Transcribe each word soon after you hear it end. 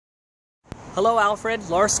Hello Alfred,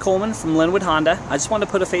 Lars Coleman from Linwood Honda. I just wanted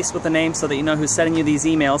to put a face with a name so that you know who's sending you these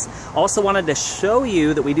emails. Also wanted to show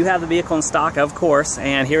you that we do have the vehicle in stock, of course,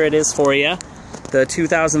 and here it is for you. The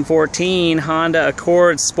 2014 Honda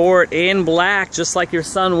Accord Sport in black, just like your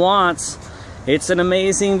son wants. It's an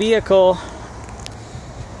amazing vehicle.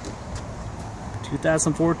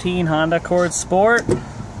 2014 Honda Accord Sport.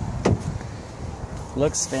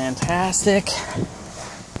 Looks fantastic.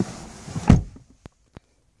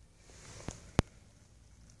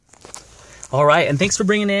 All right, and thanks for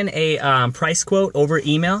bringing in a price quote over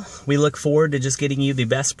email. We look forward to just getting you the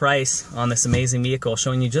best price on this amazing vehicle,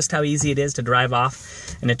 showing you just how easy it is to drive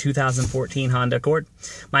off in a 2014 Honda Accord.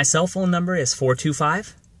 My cell phone number is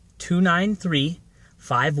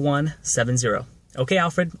 425-293-5170. Okay,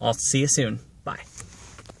 Alfred, I'll see you soon.